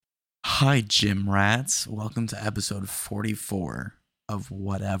Hi, Gym Rats. Welcome to episode 44 of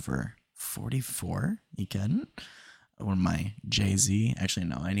whatever. 44? You getting? Or my Jay-Z? Actually,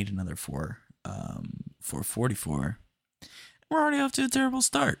 no, I need another 4. For 44. We're already off to a terrible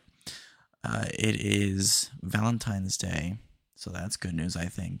start. It is Valentine's Day, so that's good news, I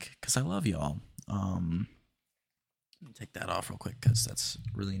think, because I love y'all. Let me take that off real quick, because that's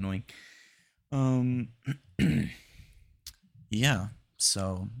really annoying. Yeah.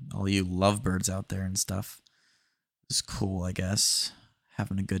 So, all you lovebirds out there and stuff, it's cool, I guess.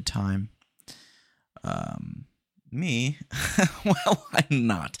 Having a good time. Me? Well, I'm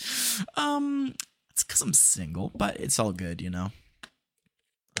not. It's because I'm single, but it's all good, you know.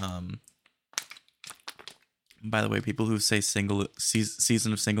 By the way, people who say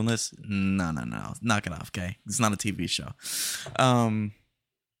season of singleness, no, knock it off, okay? It's not a TV show.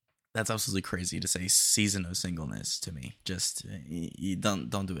 That's absolutely crazy to say season of singleness to me. Just you don't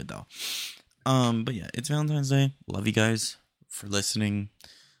do it though. But yeah, it's Valentine's Day. Love you guys for listening.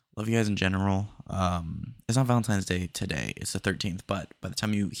 Love you guys in general. It's not Valentine's Day today. It's the 13th, but by the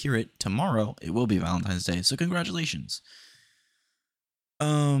time you hear it tomorrow, it will be Valentine's Day. So congratulations.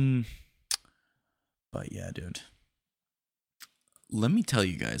 But yeah, dude. Let me tell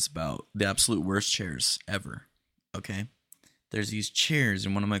you guys about the absolute worst chairs ever. Okay? There's these chairs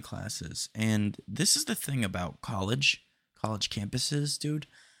in one of my classes, and this is the thing about college campuses, dude.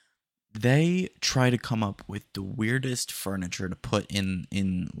 They try to come up with the weirdest furniture to put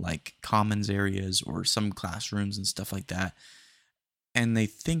in like commons areas or some classrooms and stuff like that. And they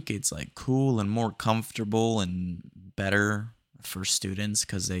think it's like cool and more comfortable and better for students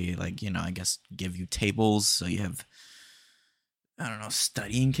because they I guess give you tables so you have, I don't know,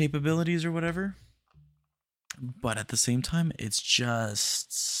 studying capabilities or whatever. But at the same time, it's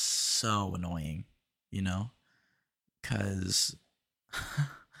just so annoying, you know? Because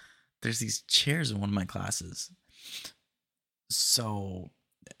there's these chairs in one of my classes. So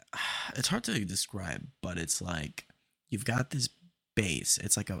it's hard to describe, but it's like you've got this base.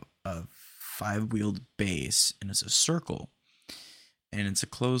 It's like a 5-wheeled base, and it's a circle. And it's a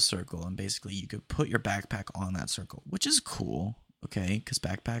closed circle. And basically, you could put your backpack on that circle, which is cool. Okay, because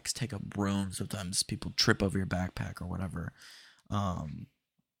backpacks take up room. Sometimes people trip over your backpack or whatever.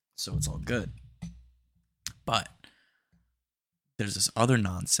 So it's all good. But there's this other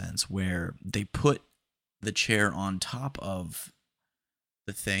nonsense where they put the chair on top of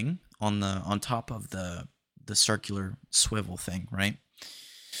the thing, on top of the circular swivel thing, right?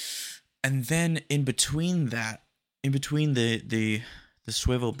 And then in between the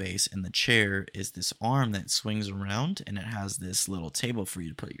swivel base and the chair is this arm that swings around, and it has this little table for you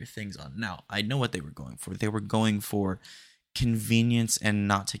to put your things on. Now, I know what they were going for. They were going for convenience and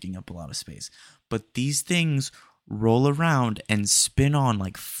not taking up a lot of space. But these things roll around and spin on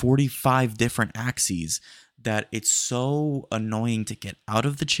like 45 different axes that it's so annoying to get out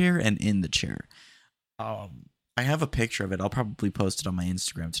of the chair and in the chair. I have a picture of it. I'll probably post it on my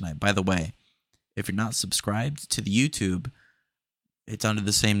Instagram tonight. By the way, if you're not subscribed to the YouTube, it's under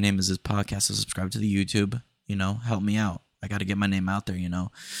the same name as this podcast, so subscribe to the YouTube, help me out. I got to get my name out there,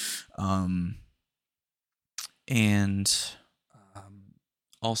 and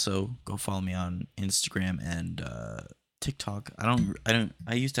also go follow me on Instagram and TikTok. I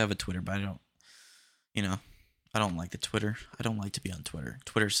used to have a Twitter, but I don't like the Twitter. I don't like to be on Twitter.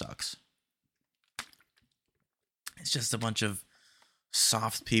 Twitter sucks. It's just a bunch of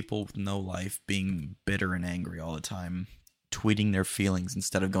soft people with no life being bitter and angry all the time, tweeting their feelings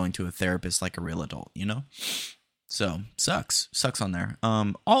instead of going to a therapist like a real adult, So sucks on there.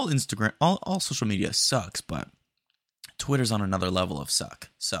 All Instagram, all social media sucks, but Twitter's on another level of suck.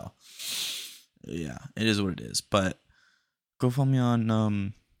 So yeah, it is what it is. But go follow me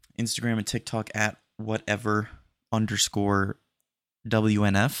on Instagram and TikTok at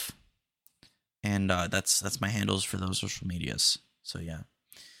whatever_WNF, and that's my handles for those social medias. So yeah.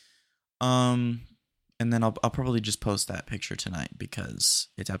 And then I'll probably just post that picture tonight because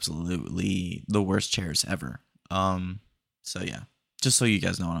it's absolutely the worst chairs ever. So yeah, just so you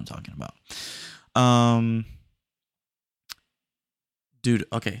guys know what I'm talking about. Dude,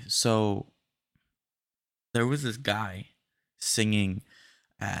 okay, so there was this guy singing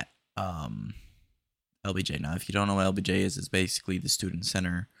at LBJ. Now, if you don't know what LBJ is, it's basically the student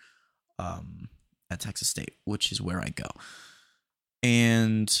center at Texas State, which is where I go.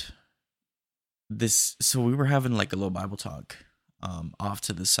 And so we were having like a little Bible talk off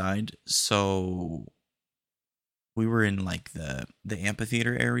to the side. So we were in like the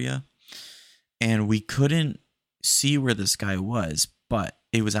amphitheater area, and we couldn't see where this guy was, but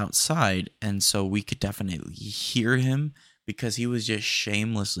it was outside, and so we could definitely hear him because he was just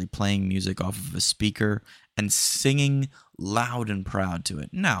shamelessly playing music off of a speaker and singing loud and proud to it.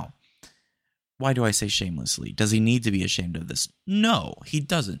 Now, why do I say shamelessly? Does he need to be ashamed of this? No, he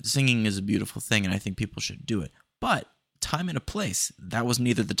doesn't. Singing is a beautiful thing, and I think people should do it. But time and a place, that was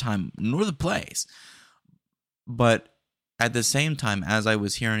neither the time nor the place. But at the same time, as I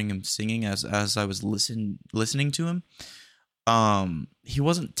was hearing him singing, as I was listening to him, he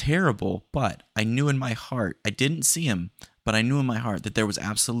wasn't terrible, but I knew in my heart, I didn't see him, but I knew in my heart that there was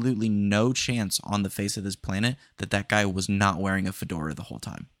absolutely no chance on the face of this planet that guy was not wearing a fedora the whole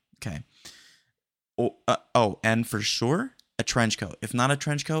time. Okay. And for sure, a trench coat. If not a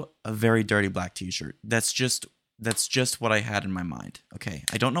trench coat, a very dirty black t-shirt. That's just what I had in my mind. Okay.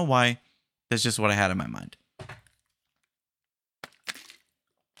 I don't know why. That's just what I had in my mind.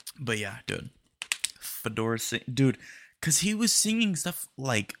 But yeah, dude. Fedora dude, because he was singing stuff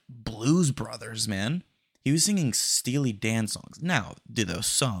like Blues Brothers, man. He was singing Steely Dan songs. Now, do those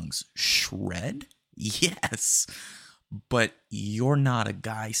songs shred? Yes. But you're not a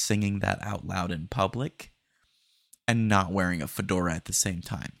guy singing that out loud in public and not wearing a fedora at the same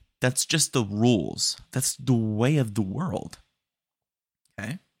time. That's just the rules. That's the way of the world.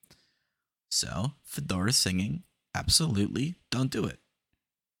 Okay? So, fedora singing, absolutely don't do it.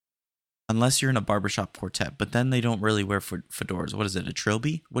 Unless you're in a barbershop quartet, but then they don't really wear fedoras. What is it, a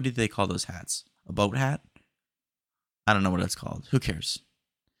trilby? What do they call those hats? A boat hat? I don't know what it's called. Who cares?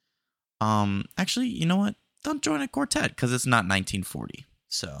 Actually, you know what? Don't join a quartet because it's not 1940.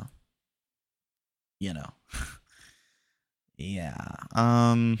 So, you know. Yeah.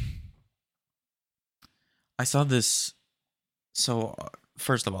 I saw this. So,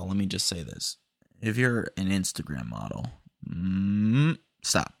 first of all, let me just say this. If you're an Instagram model,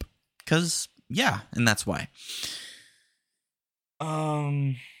 stop. Because, yeah, and that's why.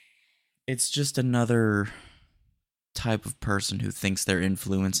 It's just another type of person who thinks they're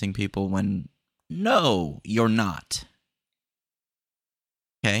influencing people when, no, you're not.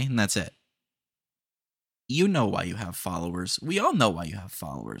 Okay, and that's it. You know why you have followers. We all know why you have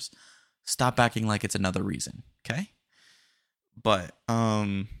followers. Stop acting like it's another reason, okay? But,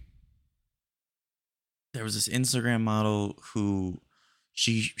 there was this Instagram model who...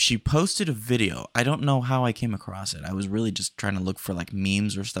 She posted a video. I don't know how I came across it. I was really just trying to look for like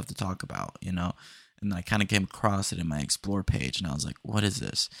memes or stuff to talk about, you know? And I kind of came across it in my Explore page and I was like, what is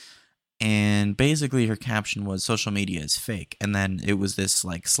this? And basically her caption was social media is fake. And then it was this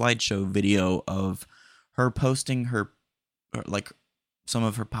like slideshow video of her posting her like some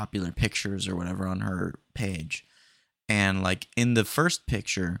of her popular pictures or whatever on her page. And like in the first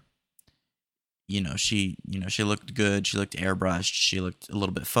picture, she looked good. She looked airbrushed. She looked a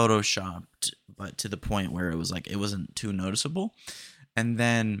little bit photoshopped, but to the point where it was like, it wasn't too noticeable. And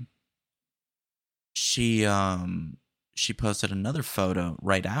then she posted another photo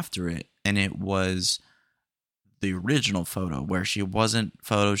right after it. And it was the original photo where she wasn't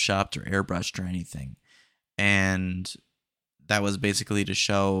photoshopped or airbrushed or anything. And that was basically to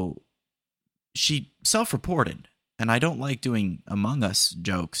show she self-reported. And I don't like doing Among Us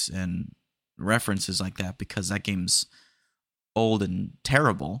jokes and references like that because that game's old and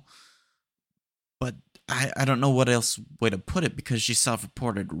terrible, but I don't know what else way to put it because she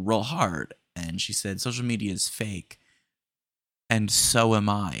self-reported real hard and she said social media is fake and so am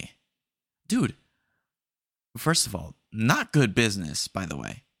I. Dude, first of all, not good business, by the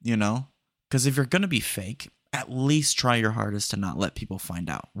way, because if you're gonna be fake, at least try your hardest to not let people find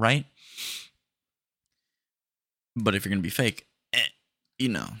out, right? But if you're gonna be fake,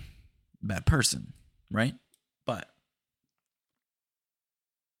 bad person, right? But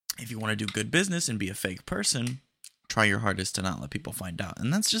if you want to do good business and be a fake person, try your hardest to not let people find out.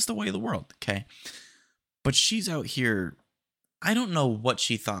 And that's just the way of the world, okay? But she's out here, I don't know what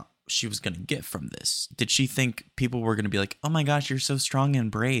she thought she was going to get from this. Did she think people were going to be like, oh my gosh, you're so strong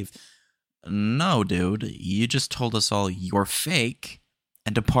and brave? No, dude, you just told us all you're fake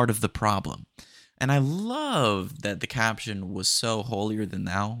and a part of the problem. And I love that the caption was so holier than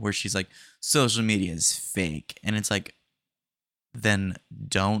thou, where she's like, social media is fake. And it's like, then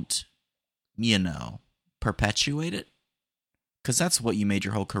don't, perpetuate it? Because that's what you made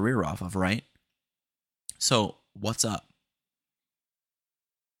your whole career off of, right? So, what's up?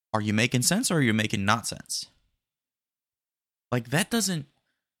 Are you making sense or are you making not sense? Like, to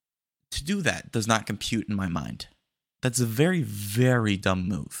do that does not compute in my mind. That's a very, very dumb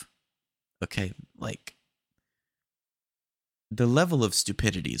move. Okay, like, the level of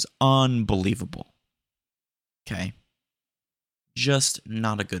stupidity is unbelievable. Okay? Just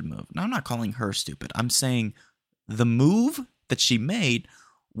not a good move. Now, I'm not calling her stupid. I'm saying the move that she made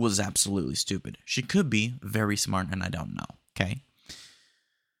was absolutely stupid. She could be very smart, and I don't know. Okay.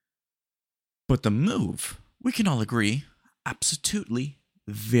 But the move, we can all agree, absolutely,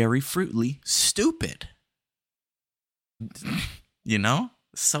 very fruitly stupid. You know?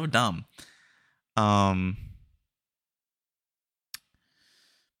 So dumb. Um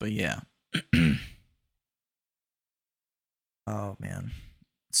but yeah. Oh man.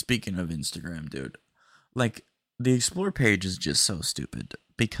 Speaking of Instagram, dude. Like the explore page is just so stupid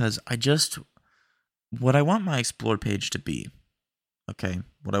because what I want my explore page to be. Okay?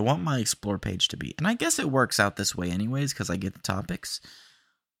 What I want my explore page to be. And I guess it works out this way anyways cuz I get the topics.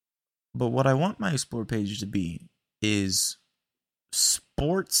 But what I want my explore page to be is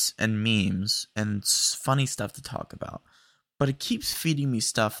sports and memes and funny stuff to talk about. But it keeps feeding me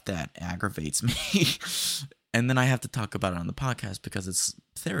stuff that aggravates me. And then I have to talk about it on the podcast because it's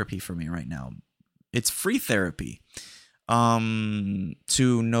therapy for me right now. It's free therapy. To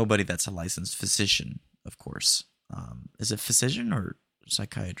nobody that's a licensed physician, of course. Is it physician or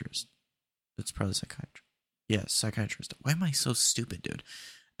psychiatrist? It's probably psychiatrist. Yeah, psychiatrist. Why am I so stupid, dude?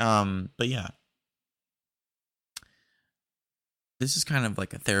 But yeah. This is kind of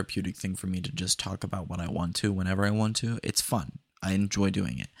like a therapeutic thing for me to just talk about what I want to whenever I want to. It's fun. I enjoy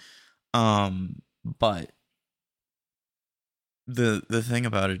doing it. But the thing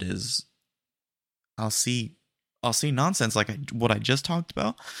about it is I'll see nonsense like what I just talked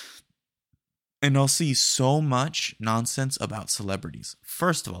about, and I'll see so much nonsense about celebrities.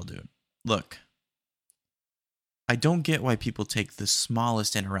 First of all, dude, look, I don't get why people take the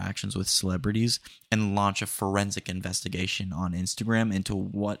smallest interactions with celebrities and launch a forensic investigation on Instagram into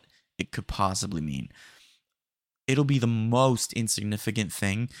what it could possibly mean. It'll be the most insignificant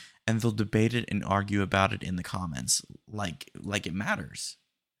thing, and they'll debate it and argue about it in the comments like it matters.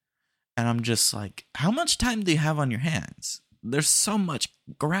 And I'm just like, how much time do you have on your hands? There's so much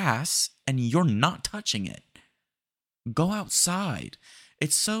grass, and you're not touching it. Go outside.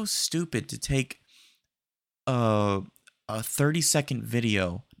 It's so stupid to take a 30-second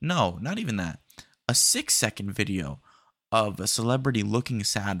video. No, not even that. A 6-second video of a celebrity looking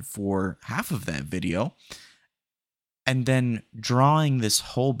sad for half of that video, and then drawing this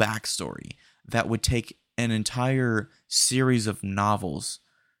whole backstory that would take an entire series of novels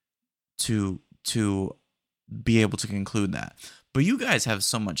to be able to conclude that. But you guys have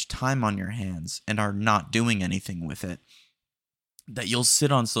so much time on your hands and are not doing anything with it that you'll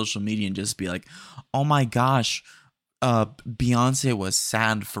sit on social media and just be like, oh my gosh, Beyonce was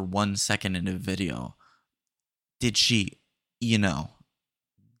sad for 1 second in a video. Did she,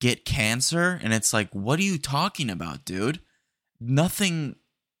 get cancer? And it's like, what are you talking about, dude? Nothing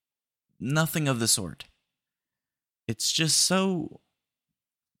of the sort. It's just so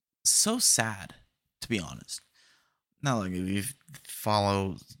sad, to be honest. Now, like, if you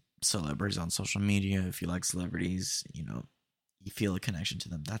follow celebrities on social media, if you like celebrities, you feel a connection to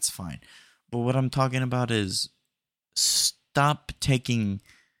them, that's fine. But what I'm talking about is stop taking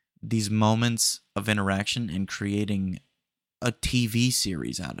these moments of interaction and creating a TV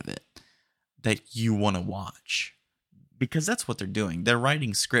series out of it that you want to watch. Because that's what they're doing. They're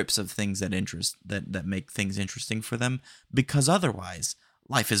writing scripts of things that make things interesting for them, because otherwise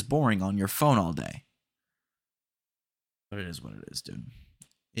life is boring on your phone all day. But it is what it is, dude.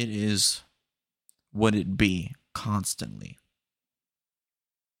 It is what it be constantly.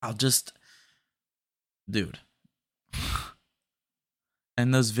 Dude.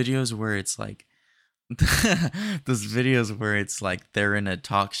 And those videos where it's like, they're in a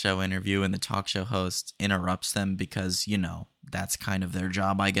talk show interview and the talk show host interrupts them because, that's kind of their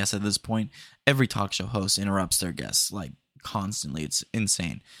job, I guess, at this point. Every talk show host interrupts their guests, like, constantly. It's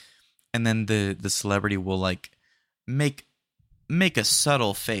insane. And then the celebrity will, like, make a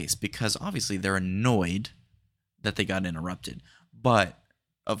subtle face because obviously they're annoyed that they got interrupted. But,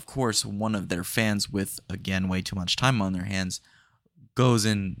 of course, one of their fans with, again, way too much time on their hands goes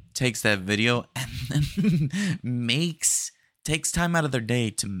and takes that video and then takes time out of their day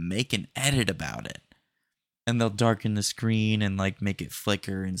to make an edit about it. And they'll darken the screen and like make it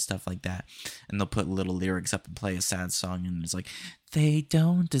flicker and stuff like that. And they'll put little lyrics up and play a sad song, and it's like, they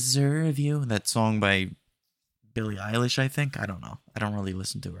don't deserve you. That song by Billie Eilish, I think. I don't know. I don't really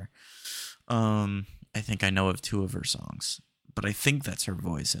listen to her. I think I know of 2 of her songs, but I think that's her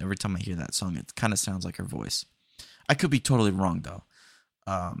voice. Every time I hear that song, it kind of sounds like her voice. I could be totally wrong though.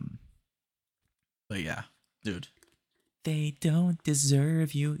 But yeah, dude, they don't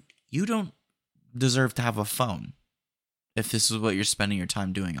deserve you. You don't deserve to have a phone if this is what you're spending your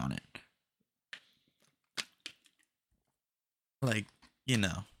time doing on it. Like,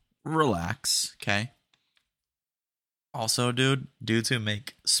 relax, okay? Also, dudes who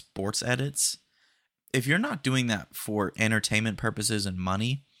make sports edits, if you're not doing that for entertainment purposes and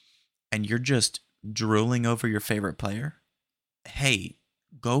money, and you're just drooling over your favorite player, hey,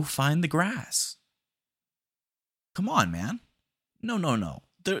 go find the grass. Come on, man. No, no, no.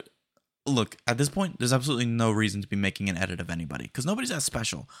 Look, at this point, there's absolutely no reason to be making an edit of anybody because nobody's that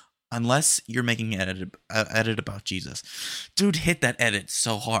special unless you're making an edit about Jesus. Dude, hit that edit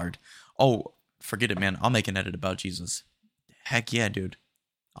so hard. Oh, forget it, man. I'll make an edit about Jesus. Heck yeah, dude.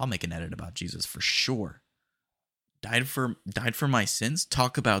 I'll make an edit about Jesus for sure. Died for my sins?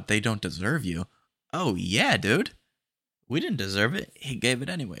 Talk about they don't deserve you. Oh, yeah, dude. We didn't deserve it. He gave it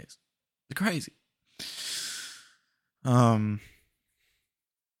anyways. Crazy. But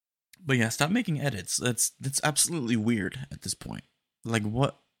yeah, stop making edits. That's absolutely weird at this point. Like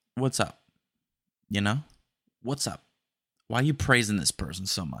what's up? You know? What's up? Why are you praising this person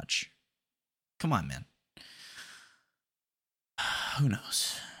so much? Come on, man. Who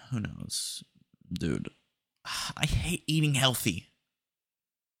knows? Who knows? Dude, I hate eating healthy.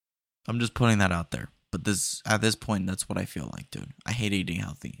 I'm just putting that out there. But at this point, that's what I feel like, dude. I hate eating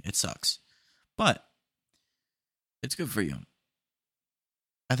healthy. It sucks. But it's good for you.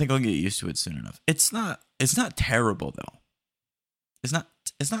 I think I'll get used to it soon enough. It's not terrible though.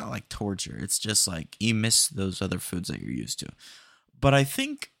 It's not like torture. It's just like you miss those other foods that you're used to. But I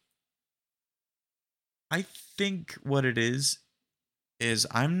think what it is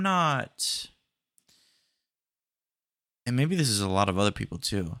I'm not, and maybe this is a lot of other people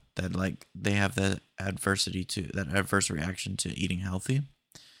too, that like they have that adverse reaction to eating healthy.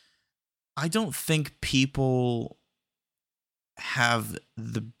 I don't think people have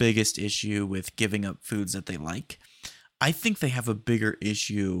the biggest issue with giving up foods that they like. I think they have a bigger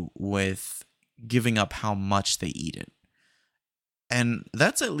issue with giving up how much they eat it. And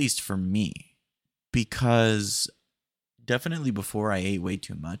that's at least for me, because definitely before I ate way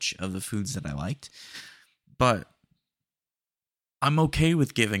too much of the foods that I liked, but I'm okay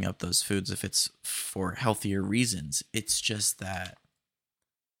with giving up those foods if it's for healthier reasons. It's just that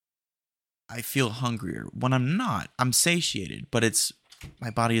I feel hungrier. When I'm not, I'm satiated, but my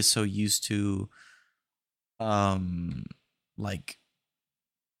body is so used to like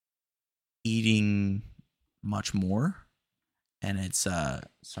eating much more. And it's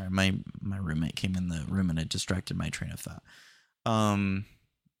sorry, my roommate came in the room and it distracted my train of thought.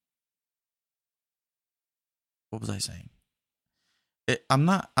 What was I saying? I'm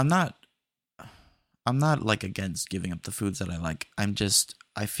not like against giving up the foods that I like.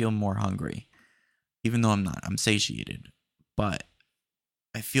 I feel more hungry. Even though I'm not. I'm satiated. But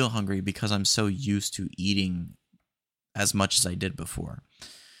I feel hungry because I'm so used to eating as much as I did before,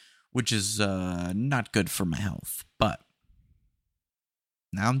 which is not good for my health. But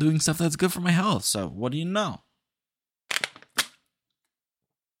now I'm doing stuff that's good for my health. So what do you know?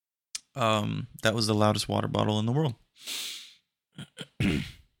 That was the loudest water bottle in the world.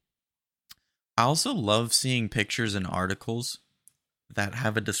 I also love seeing pictures and articles that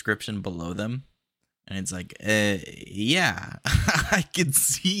have a description below them. And it's like, yeah, I can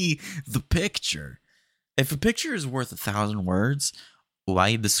see the picture. If a picture is worth 1,000 words, why are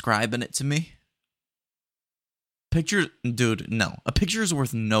you describing it to me? Dude, no. A picture is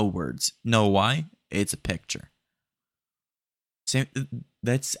worth no words. Know why? It's a picture.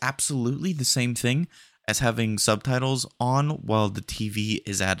 That's absolutely the same thing as having subtitles on while the TV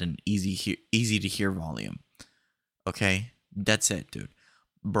is at an easy to hear volume. Okay? That's it, dude.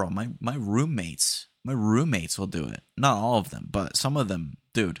 Bro, my roommates will do it. Not all of them, but some of them,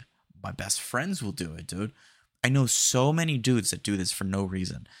 dude. My best friends will do it, dude. I know so many dudes that do this for no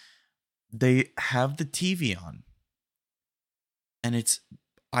reason. They have the TV on, and it's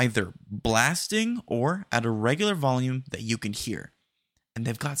either blasting or at a regular volume that you can hear. And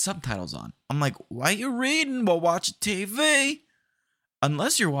they've got subtitles on. I'm like, why are you reading while watching TV?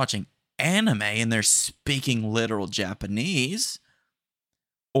 Unless you're watching anime and they're speaking literal Japanese,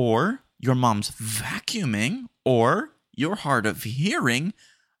 or your mom's vacuuming, or you're hard of hearing,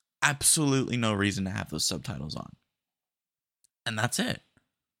 absolutely no reason to have those subtitles on. And that's it.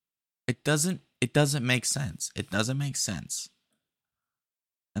 It doesn't make sense. It doesn't make sense.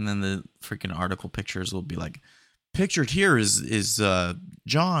 And then the freaking article pictures will be like, pictured here is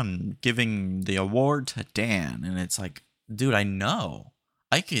John giving the award to Dan. And it's like, dude, I know.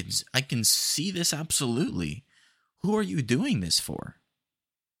 I can see this absolutely. Who are you doing this for?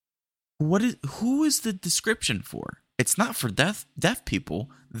 Who is the description for? It's not for deaf people.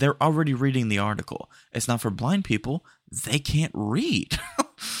 They're already reading the article. It's not for blind people. They can't read.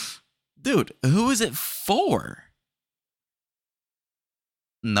 Dude, who is it for?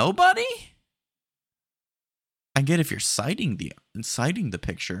 Nobody? I get if you're citing the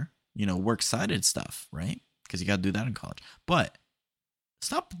picture, works cited stuff, right? Because you got to do that in college. But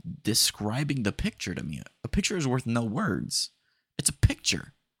stop describing the picture to me. A picture is worth no words. It's a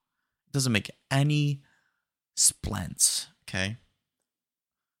picture. It doesn't make any splence. Okay.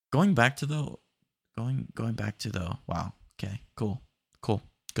 Going back to the. Wow. Okay. Cool.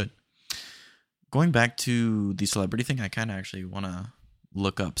 Good. Going back to the celebrity thing, I kind of actually want to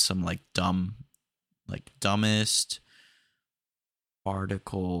look up some dumbest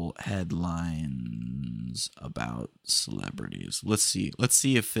article headlines about celebrities. Let's see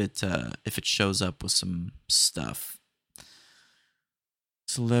if it shows up with some stuff.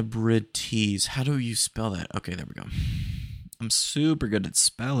 Celebrities. How do you spell that? Okay, there we go. I'm super good at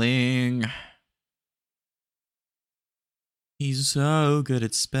spelling. He's so good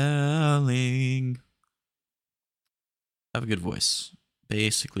at spelling. I have a good voice.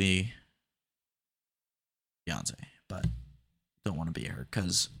 Basically, Beyonce, but don't want to be her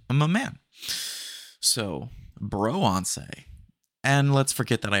because I'm a man. So, Bro-once. And let's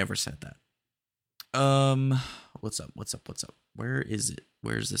forget that I ever said that. What's up? Where is it?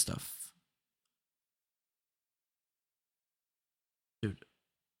 Where's this stuff? Dude.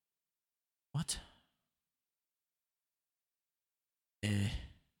 What?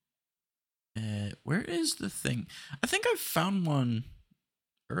 Where is the thing? I think I found one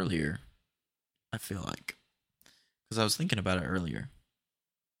earlier. I feel like. Because I was thinking about it earlier.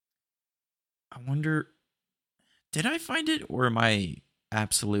 I wonder, did I find it or am I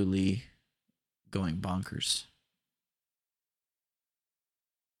absolutely going bonkers?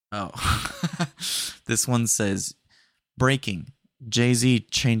 Oh. This one says, breaking. Jay-Z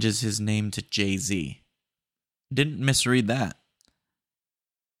changes his name to Jay-Z. Didn't misread that.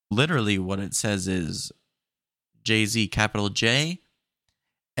 Literally what it says is Jay-Z, capital J,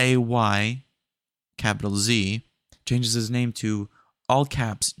 A-Y, capital Z, changes his name to all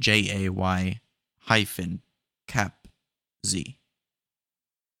caps J-A-Y hyphen cap Z.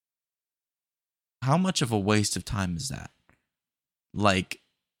 How much of a waste of time is that? Like,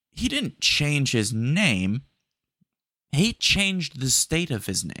 he didn't change his name. He changed the state of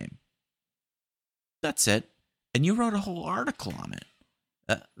his name. That's it. And you wrote a whole article on it.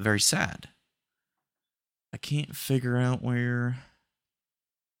 Very sad. I can't figure out where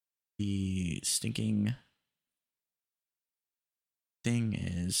the stinking thing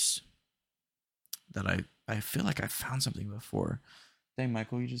is that I feel like I found something before. Dang,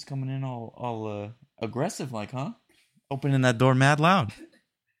 Michael, you just coming in all aggressive like, huh? Opening that door mad loud.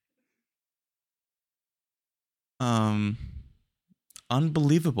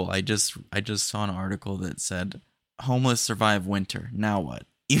 Unbelievable. I just saw an article that said homeless survive winter. Now what?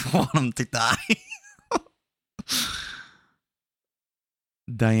 You want them to die?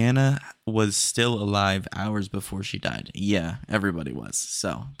 Diana was still alive hours before she died. Yeah, everybody was.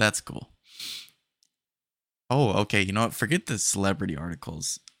 So that's cool. Oh, okay. You know what? Forget the celebrity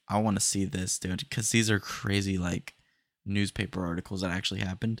articles. I want to see this, dude, because these are crazy, like, newspaper articles that actually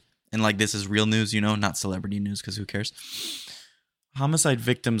happened. And, like, this is real news, not celebrity news, because who cares? Homicide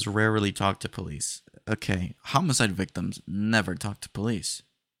victims rarely talk to police. Okay, homicide victims never talk to police.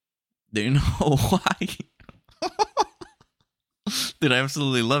 Do you know why? Dude, I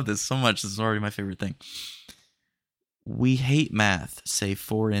absolutely love this so much. This is already my favorite thing. We hate math, say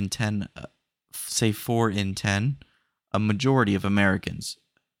 4 in 10. Say 4 in 10. A majority of Americans.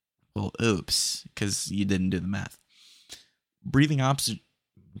 Well, oops, because you didn't do the math. Breathing oxygen.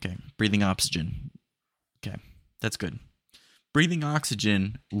 Okay, breathing oxygen. Okay, that's good. Breathing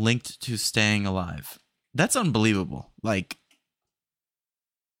oxygen linked to staying alive. That's unbelievable. Like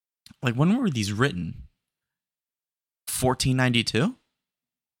when were these written? 1492?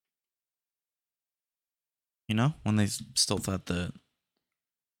 When they still thought the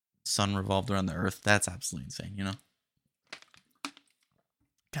sun revolved around the earth. That's absolutely insane,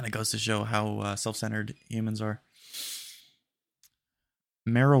 Kind of goes to show how self-centered humans are.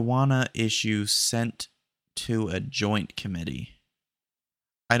 Marijuana issue sent to a joint committee.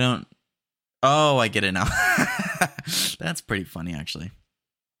 I get it now. That's pretty funny, actually.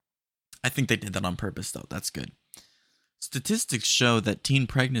 I think they did that on purpose, though. That's good. Statistics show that teen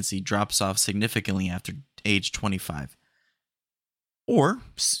pregnancy drops off significantly after age 25. Or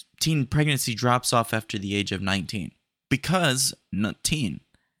teen pregnancy drops off after the age of 19. Because not teen.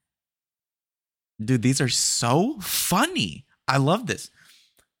 Dude, these are so funny. I love this.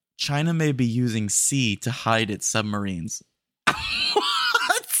 China may be using sea to hide its submarines.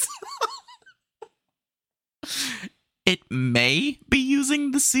 What? It may be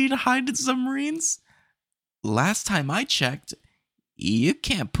using the sea to hide its submarines? Last time I checked, you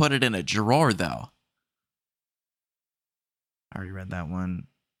can't put it in a drawer, though. I already read that one.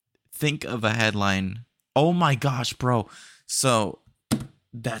 Think of a headline. Oh my gosh, bro. So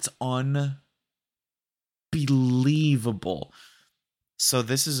that's unbelievable. So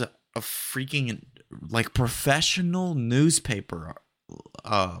this is a freaking like professional newspaper,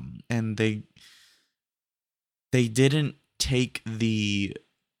 and they didn't take the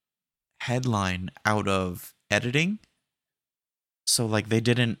headline out of editing. So like they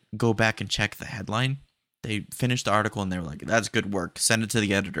didn't go back and check the headline. They finished the article and they were like, "That's good work. Send it to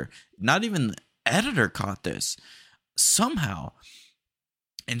the editor." Not even the editor caught this somehow.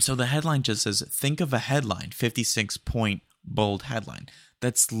 And so the headline just says, "Think of a headline, 56-point bold headline."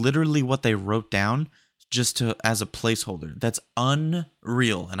 That's literally what they wrote down just to as a placeholder. That's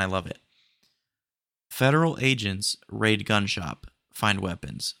unreal, and I love it. Federal agents raid gun shop, find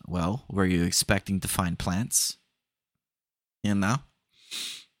weapons. Well, were you expecting to find plants? You know?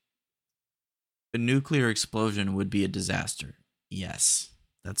 A nuclear explosion would be a disaster. Yes,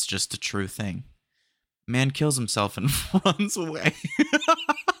 that's just a true thing. Man kills himself and runs away.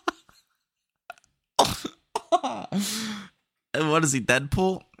 And what is he,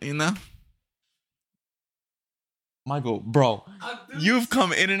 Deadpool? You know? Michael, bro, you've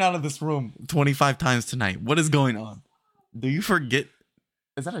come in and out of this room 25 times tonight. What is going on? Do you forget?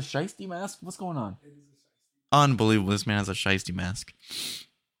 Is that a shiesty mask? What's going on? Unbelievable. This man has a shiesty mask.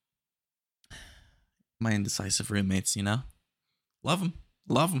 My indecisive roommates, you know? Love them.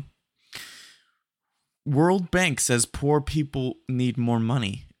 Love them. World Bank says poor people need more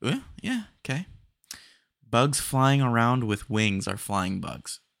money. Yeah, okay. Bugs flying around with wings are flying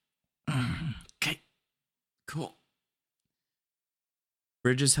bugs. Okay, cool.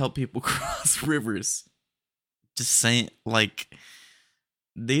 Bridges help people cross rivers. Just saying, like,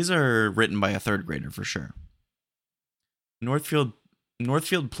 these are written by a third grader for sure. Northfield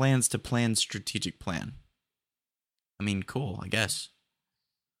plans to plan strategic plan. I mean, cool, I guess.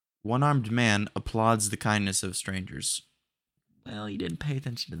 One-armed man applauds the kindness of strangers. Well, you didn't pay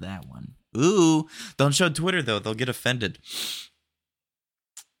attention to that one. Ooh, don't show Twitter, though. They'll get offended.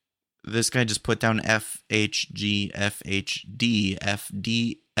 This guy just put down FHG, FHD,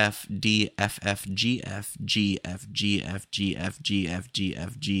 FD, FD, FFG, FG, FG, FG, FG, FG,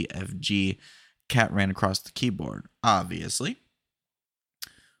 FG, FG. Cat ran across the keyboard, obviously.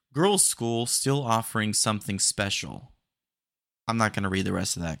 Girls' school still offering something special. I'm not going to read the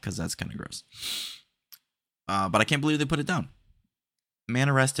rest of that because that's kind of gross. But I can't believe they put it down. Man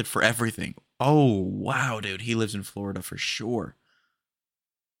arrested for everything. Oh, wow, dude. He lives in Florida for sure.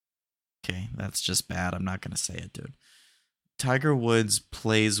 Okay, that's just bad. I'm not going to say it, dude. Tiger Woods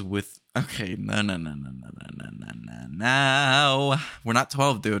plays with... Okay, no. We're not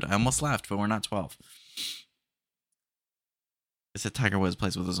 12, dude. I almost laughed, but we're not 12. It said Tiger Woods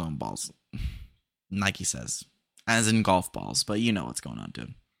plays with his own balls. Nike says. As in golf balls, but you know what's going on,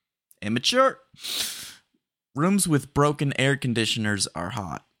 dude. Immature. Rooms with broken air conditioners are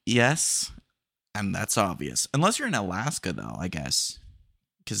hot. Yes, and that's obvious. Unless you're in Alaska, though, I guess.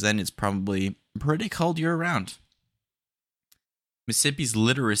 Because then it's probably pretty cold year-round. Mississippi's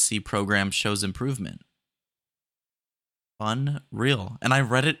literacy program shows improvement. Unreal. And I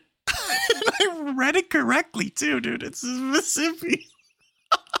read it. I read it correctly, too, dude. It's Mississippi.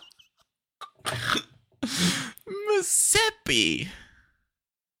 Mississippi.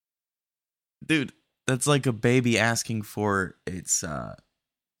 Dude, that's like a baby asking for its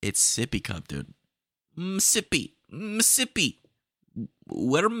sippy cup, dude. Mississippi.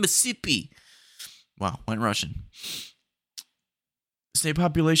 Where Mississippi? Wow, went Russian. State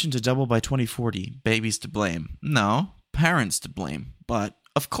population to double by 2040. Babies to blame. No, parents to blame. But,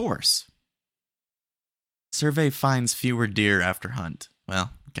 of course. Survey finds fewer deer after hunt.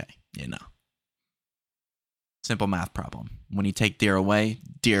 Well, okay, you know. Simple math problem. When you take deer away.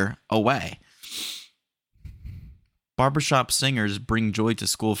 Barbershop singers bring joy to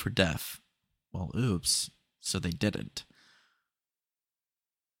school for deaf. Well, oops. So they didn't.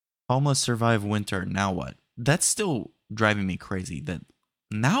 Homeless survive winter. Now what? That's still driving me crazy. That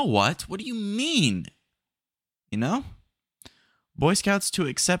now what? What do you mean? You know? Boy Scouts to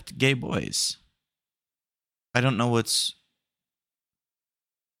accept gay boys. I don't know what's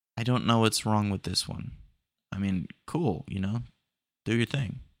wrong with this one. I mean, cool, you know? Do your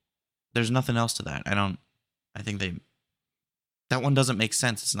thing. There's nothing else to that. I think that one doesn't make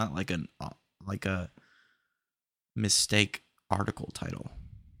sense. It's not like a mistake article title.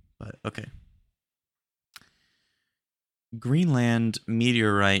 But okay. Greenland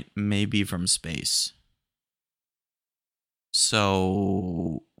meteorite may be from space.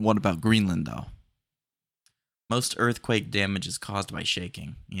 So, what about Greenland, though? Most earthquake damage is caused by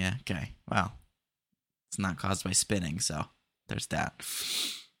shaking. Yeah, okay. Well, it's not caused by spinning, so there's that.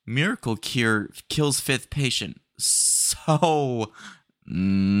 Miracle cure kills fifth patient. So,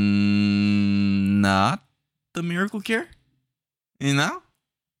 not the miracle cure? You know?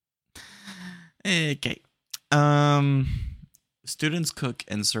 Okay. Students cook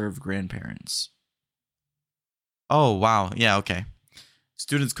and serve grandparents. Oh, wow. Yeah, okay.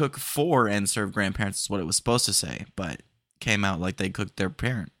 Students cook for and serve grandparents is what it was supposed to say, but came out like they cooked their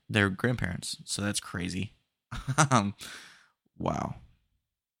grandparents. So that's crazy. Wow.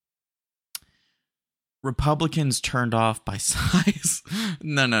 Republicans turned off by size.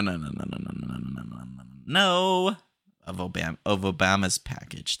 No. No. Of Obama's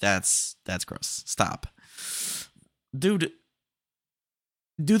package. That's gross. Stop. Dude,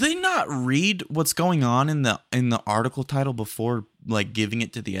 do they not read what's going on in the article title before like giving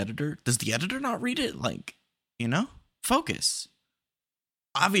it to the editor? Does the editor not read it? Like, focus.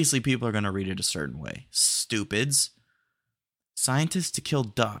 Obviously people are going to read it a certain way. Stupids. Scientists to kill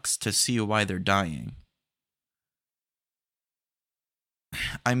ducks to see why they're dying.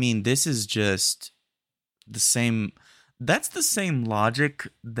 I mean, this is just the same. That's the same logic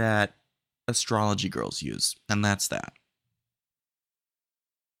that astrology girls use, and that's that.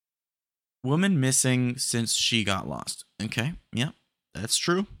 Woman missing since she got lost. Okay, yeah, that's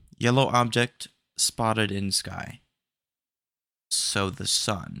true. Yellow object spotted in sky. So the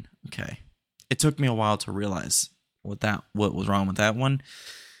sun. Okay. It took me a while to realize what was wrong with that one,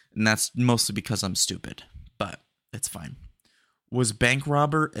 and that's mostly because I'm stupid, but it's fine. Was bank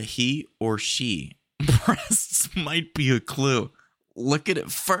robber a he or she? Breasts might be a clue. Look at it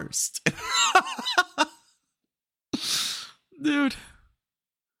first. Dude.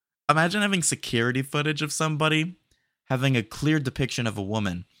 Imagine having security footage of somebody, having a clear depiction of a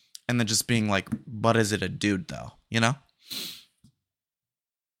woman, and then just being like, but is it a dude though? You know?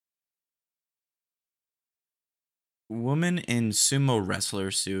 Woman in sumo wrestler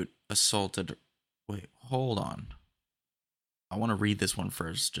suit assaulted. Wait, hold on. I want to read this one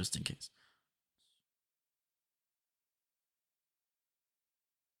first, just in case.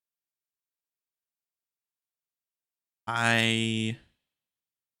 I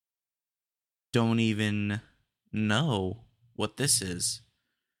don't even know what this is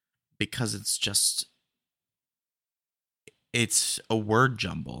because it's a word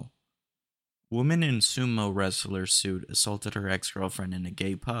jumble. Woman in sumo wrestler suit assaulted her ex-girlfriend in a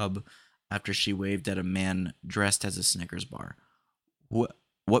gay pub after she waved at a man dressed as a Snickers bar.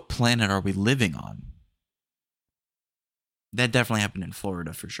 What planet are we living on? That definitely happened in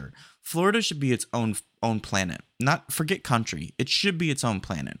Florida for sure. Florida should be its own planet. Not forget country. It should be its own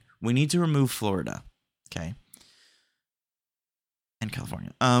planet. We need to remove Florida. Okay. And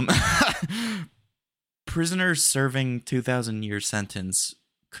California. Prisoner serving 2,000-year sentence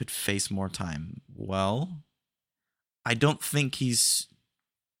could face more time. Well, I don't think he's,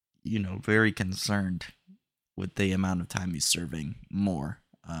 very concerned with the amount of time he's serving more.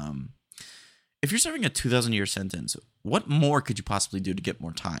 If you're serving a 2,000-year sentence, what more could you possibly do to get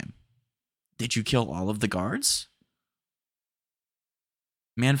more time? Did you kill all of the guards?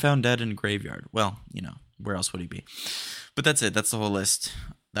 Man found dead in graveyard. Well, where else would he be? But that's it. That's the whole list.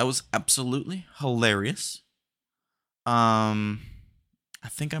 That was absolutely hilarious. I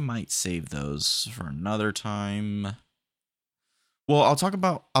think I might save those for another time. Well, I'll talk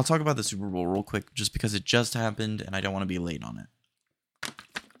about the Super Bowl real quick just because it just happened and I don't want to be late on it.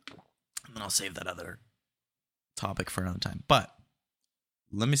 And then I'll save that other topic for another time. But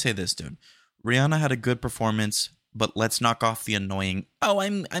let me say this, dude. Rihanna had a good performance, but let's knock off the annoying,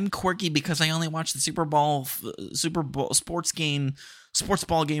 I'm quirky because I only watched the Super Bowl sports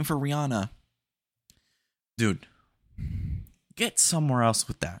ball game for Rihanna. Dude, get somewhere else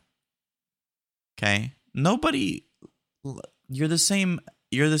with that. Okay? Nobody, you're the same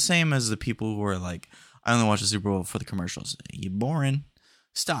as the people who are like, I only watch the Super Bowl for the commercials. You boring.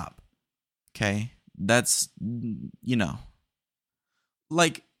 Stop. Okay? That's,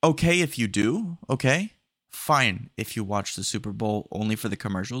 like, okay if you do, okay? Fine if you watch the Super Bowl only for the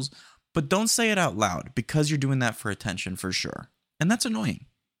commercials, but don't say it out loud because you're doing that for attention for sure. And that's annoying.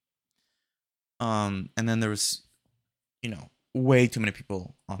 And then there was, way too many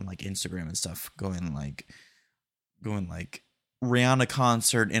people on like Instagram and stuff going like Rihanna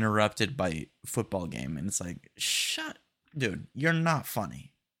concert interrupted by football game. And it's like, dude, you're not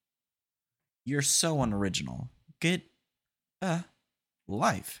funny. You're so unoriginal. Get a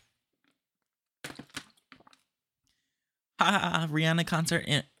life. Rihanna concert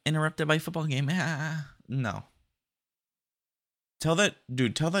interrupted by football game. No. Tell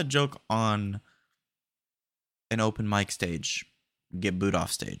that joke on an open mic stage. Get booed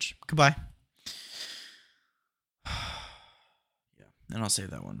off stage. Goodbye. Yeah. And I'll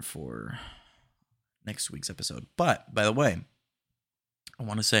save that one for next week's episode. But, by the way, I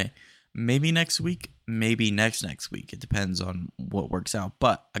want to say maybe next week, maybe next week. It depends on what works out.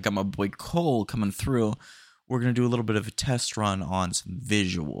 But I got my boy Cole coming through. We're going to do a little bit of a test run on some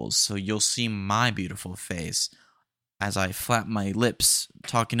visuals. So you'll see my beautiful face as I flap my lips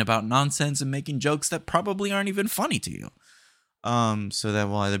talking about nonsense and making jokes that probably aren't even funny to you. So that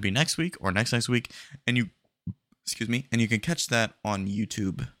will either be next week or next week. And you can catch that on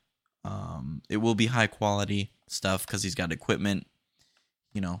YouTube. It will be high quality stuff because he's got equipment.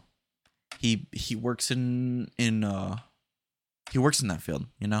 You know, he works in that field,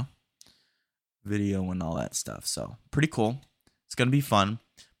 you know, video and all that stuff. So pretty cool. It's gonna be fun.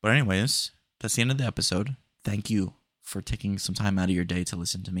 But anyways, that's the end of the episode. Thank you for taking some time out of your day to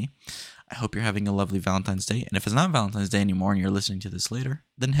listen to me. I hope you're having a lovely Valentine's Day. And if it's not Valentine's Day anymore and you're listening to this later,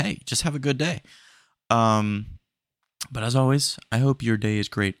 then hey, just have a good day. But as always, I hope your day is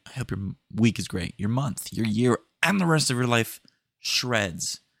great. I hope your week is great. Your month, your year, and the rest of your life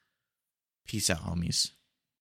shreds. Peace out, homies.